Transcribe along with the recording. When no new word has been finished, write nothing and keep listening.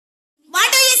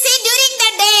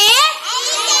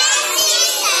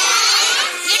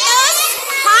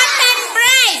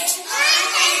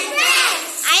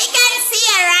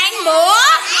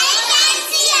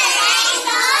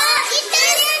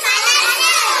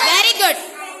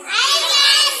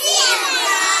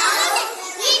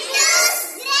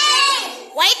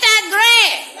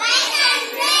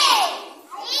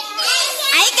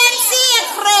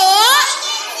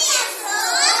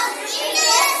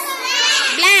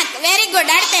good.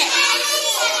 அடுத்து.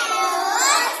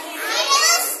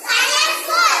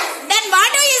 Then what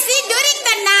do you see during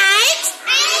the night?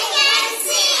 I can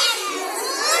see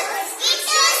moon. It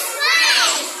is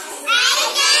white. I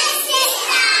can see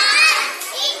star.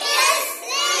 It is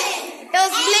blink. It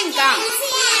was blink.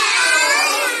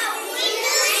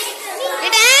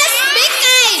 It has big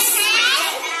eyes.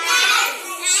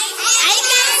 I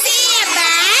can see a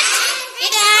bat.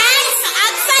 It has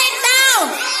upside down.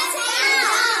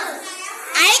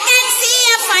 I can see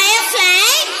a firefly.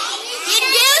 It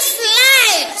gives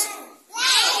light.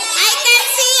 I can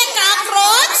see a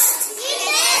cockroach.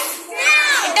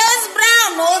 It is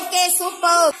brown. Okay,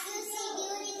 super.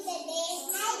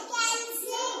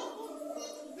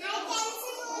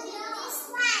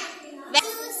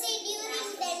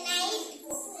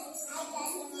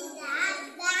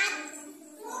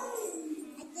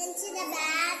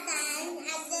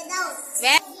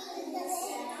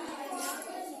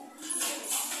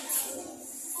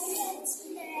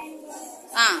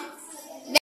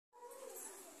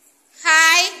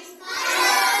 Hi.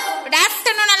 Good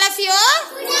afternoon, all of you.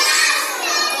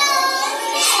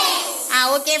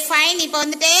 Okay, fine. இப்போ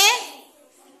வந்துட்டு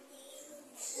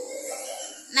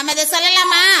நம்ம இதை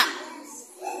சொல்லலாமா?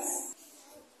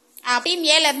 Team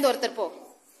ஏல இருந்து ஒருத்தர் போ.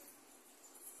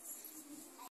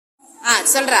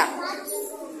 சொல்றா.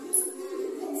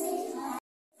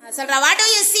 What do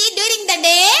you see during the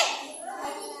day?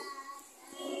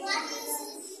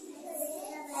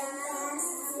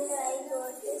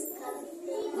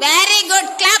 Very good.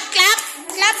 Clap, clap,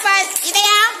 clap for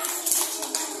Idaya.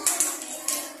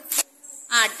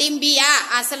 Team B.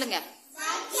 சொல்லுங்க.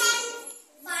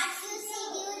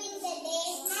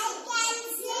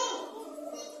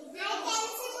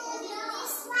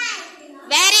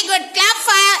 Very good. Clap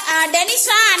for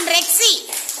Denisha and Rexy.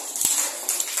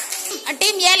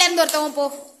 Team A ல இருந்து ஒருத்தவங்க போ.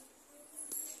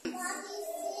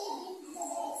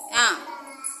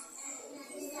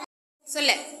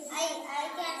 சொல்லு.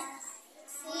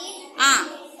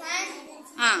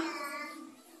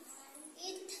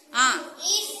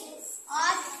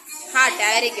 Hot.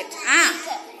 Very good.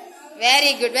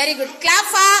 Very good. Very good. Clap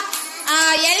for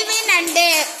Elvin and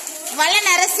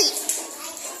Valanarasi.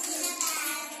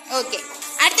 Okay.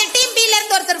 அடுத்த team B ல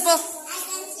இருந்து ஒருத்தர் போ.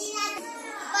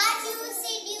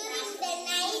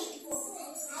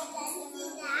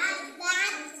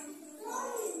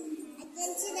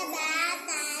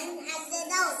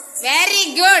 Very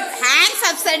good. Hands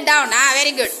upside down.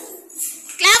 Very good.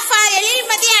 Clap for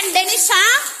Elilmati and Denisha.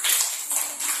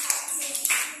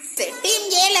 Team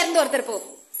A ல இருந்து ஒருத்தர் போ.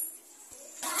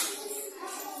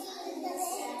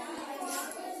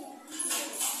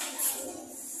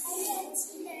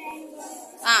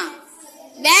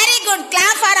 Very good.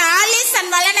 Clap for Alice and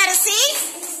Valanarasi.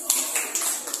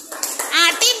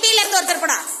 Team B ல இருந்து ஒருத்தர்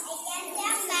போடா.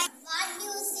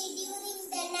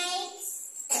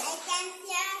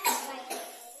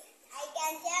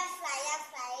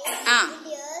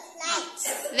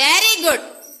 Very good.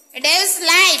 It is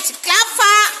light. Clap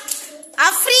for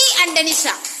Afri and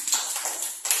Denisha.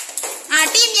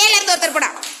 Team A ல இருந்து ஒருத்தர்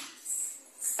போடா.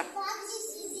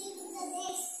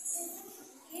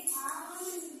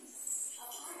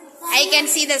 I can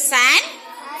see the sun.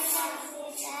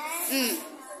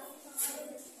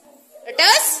 It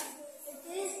is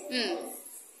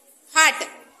hot.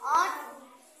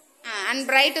 And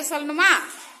bright சொல்லணுமா?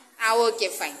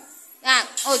 Okay, fine.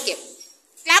 Okay.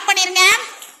 Clap பண்ணிருங்க.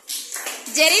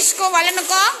 ஜெரிஷ்கோ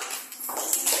வலனுக்கோ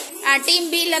டீம்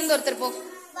B ல இருந்து ஒருத்தர் போ.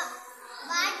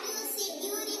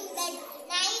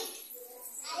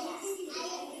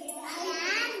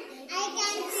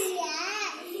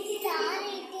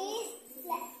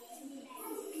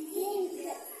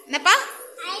 என்னப்பா?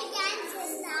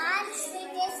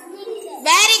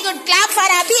 Very good. Clap for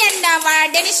Abhi and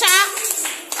Denisha.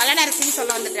 வலனரசின்னு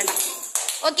சொல்ல வந்துட்டேன்டா.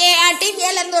 ஓகே, டீம் A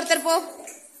ல இருந்து ஒருத்தர் போ.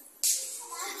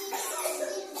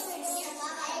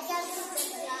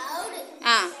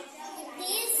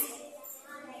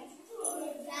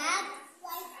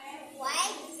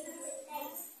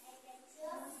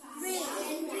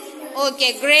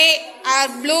 Okay, grey or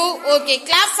blue. Okay,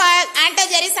 clap for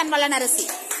Antajeris and Valanarasi.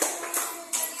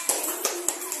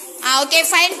 Okay,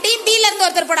 fine. Team B ல இருந்து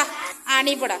ஒருத்தர் போடா.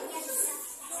 நீ போடா.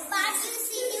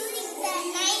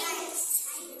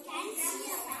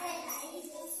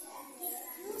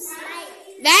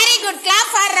 Very good. Clap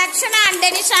for Rakshana and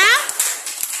Denisha.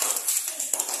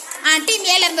 Team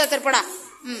A ல இருந்து ஒருத்தர் போடா.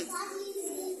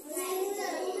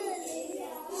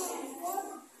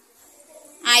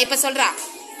 இப்ப சொல்றா.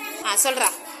 சொல்றா.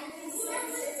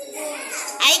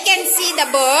 I can see the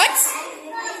birds.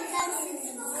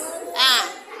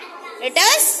 It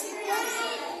is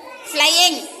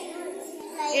flying.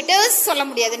 It is சொல்ல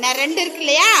முடியாது. நான் ரெண்டு இருக்கு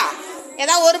இல்லையா?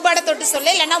 ஏதா ஒரு பட தொட்டு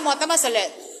சொல்லு இல்லனா மொத்தமா சொல்லு.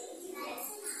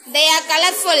 They are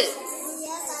colorful.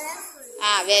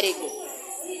 Very good.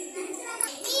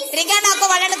 ரிகானாக்கு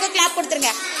வலனுக்கு clap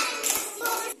கொடுத்துருங்க.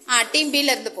 டீம் B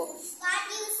ல இருந்து போ.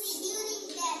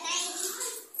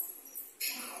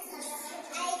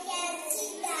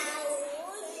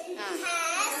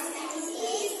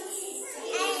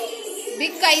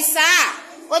 Big eyes.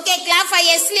 Okay, clap for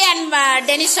Esli and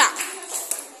Denisha.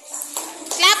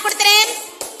 Clap கொடுத்துறேன்.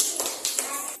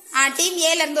 டீம்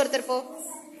A ல இருந்து ஒருத்தர் போ.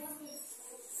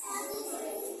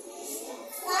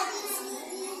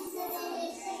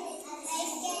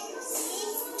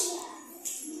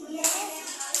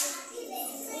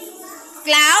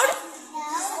 Cloud.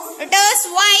 It is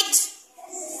white.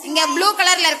 இங்க blue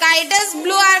கலர்ல இருக்கா? It is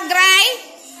blue or gray?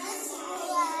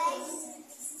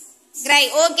 Gray.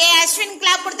 Okay, Ashwin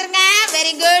clap கொடுத்துருங்க.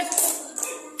 Very good.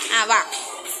 வா.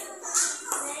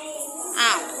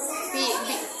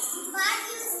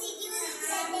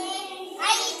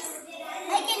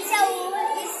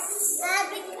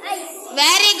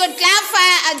 Very good. Clap for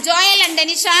Joel and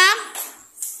Denisha.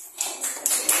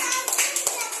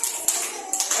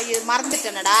 ஐயோ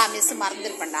மறந்துட்டேனடா, மிஸ்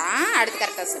மறந்துருப்பேன்டா. அடுத்து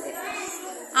கரெக்டா சொல்லு.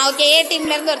 ஓகே, ஏ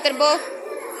டீம்ல இருந்து ஒருத்தர் போ.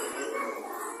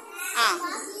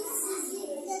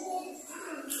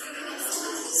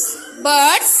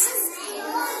 Birds.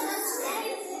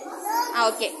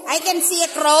 Okay, I can see a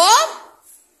crow.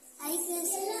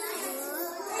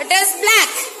 It is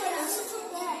black.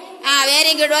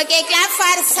 Very good. Okay, clap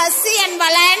for Sasi and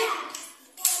Valan.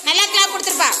 நல்லா clap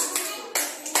கொடுத்துருப்பா.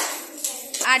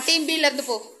 டீம் B ல இருந்து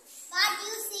போ. What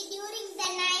you see during the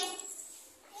night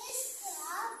is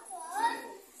brown.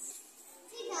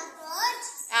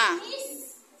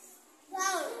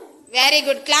 Very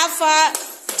good. Clap for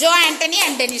Joe, Anthony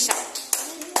and Denisha.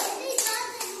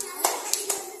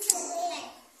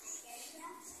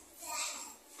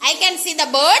 I can see the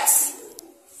birds.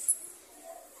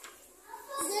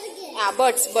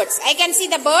 Birds. I can see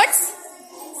the birds.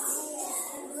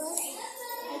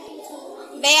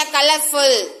 They are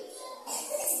colorful.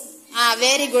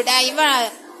 Very good.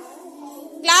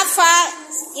 Clap for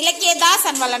Ilakyadas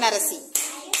and Valanarasi.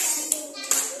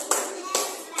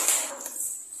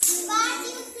 What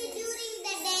you see during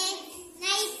the day,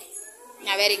 night?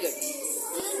 Very good.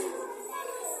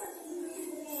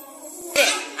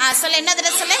 சொல்ல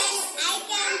என்னதுடா சொல்ல? I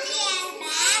can see a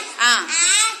bat.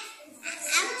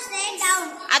 Upside down.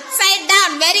 Upside down.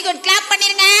 Very good. Clap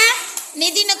பண்ணிருங்க.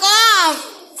 நிதினுக்கும்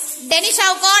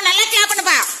டெனிஷாவுக்கும் நல்லா clap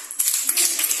பண்ணுப்பா.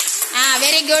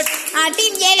 Very good.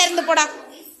 Team A ல இருந்து போடா.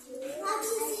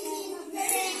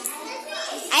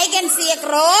 I can see a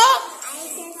crow.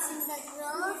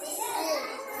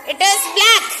 It is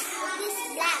black.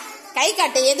 கை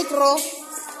காட்டு, எது crow?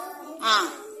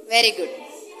 Very good.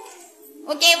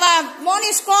 Okay, வா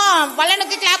மோனிஷ்க்கும்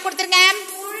வலனுக்கு கிளாப் கொடுத்துருங்க.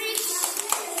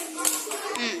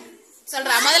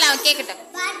 சொல்றா, முதல்ல அவன் கேக்கட்டும்.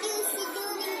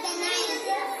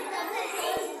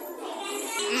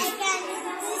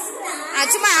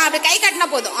 சும்மா அப்படி கை காட்டினா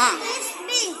போதும்.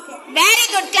 Very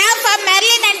good. Clap for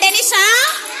Marilyn and Denisha.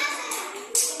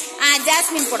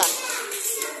 Jasmine போடா.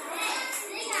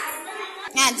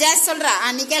 Just சொல்றா,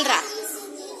 நீ கேளுடா.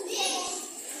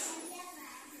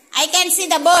 I can see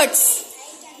the birds.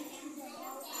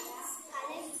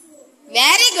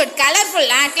 Very good. Colorful.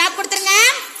 Clap கொடுத்துருங்க.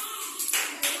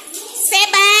 Say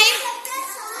bye.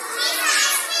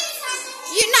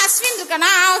 இன்னும் அஸ்வின்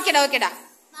இருக்கானா? ஓகேடா.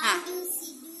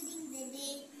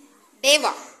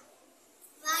 Deva.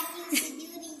 What you see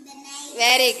during the night?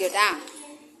 Very good.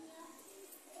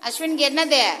 அஸ்வின்க்கு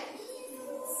என்னது?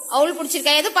 அவுல்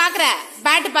பிடிச்சிருக்கா? எது பாக்குற?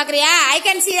 பேட் பாக்குறியா? I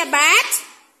can see a bat.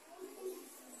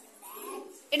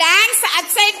 It hangs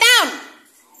upside down.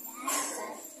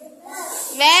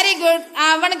 Very good.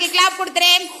 அவனுக்கு கிளாப்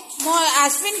கொடுத்துறேன்.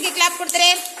 அஸ்வின்க்கு கிளாப்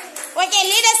கொடுத்துறேன். ஓகே,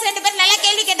 லீடர்ஸ் ரெண்டு பேரும் நல்லா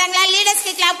கேள்வி கேட்டாங்களா?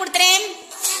 லீடர்ஸ்க்கு கிளாப் கொடுத்துறேன்.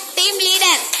 Team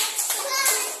leader.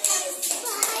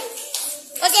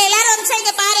 ஓகே, எல்லாரும் வந்து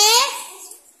இங்க பாரு.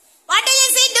 What do you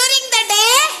see during the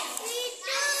day?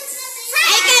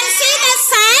 I can see the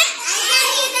sun.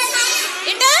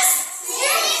 It is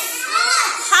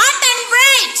hot and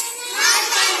bright.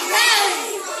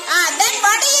 Then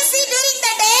what do you see during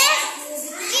the day?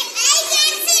 I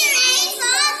can see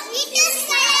rainbow. It is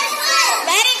colorful.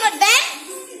 Very good. Then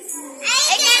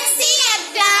I can see a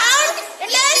cloud.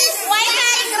 It is white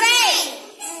and gray.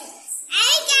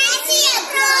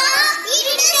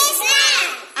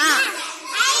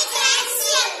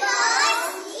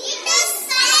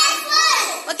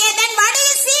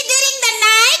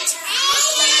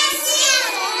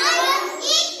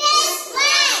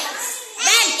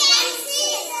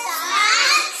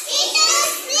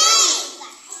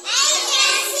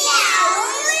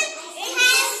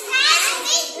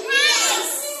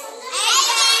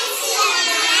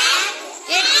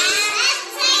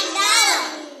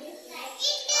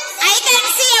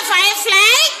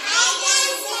 firefly?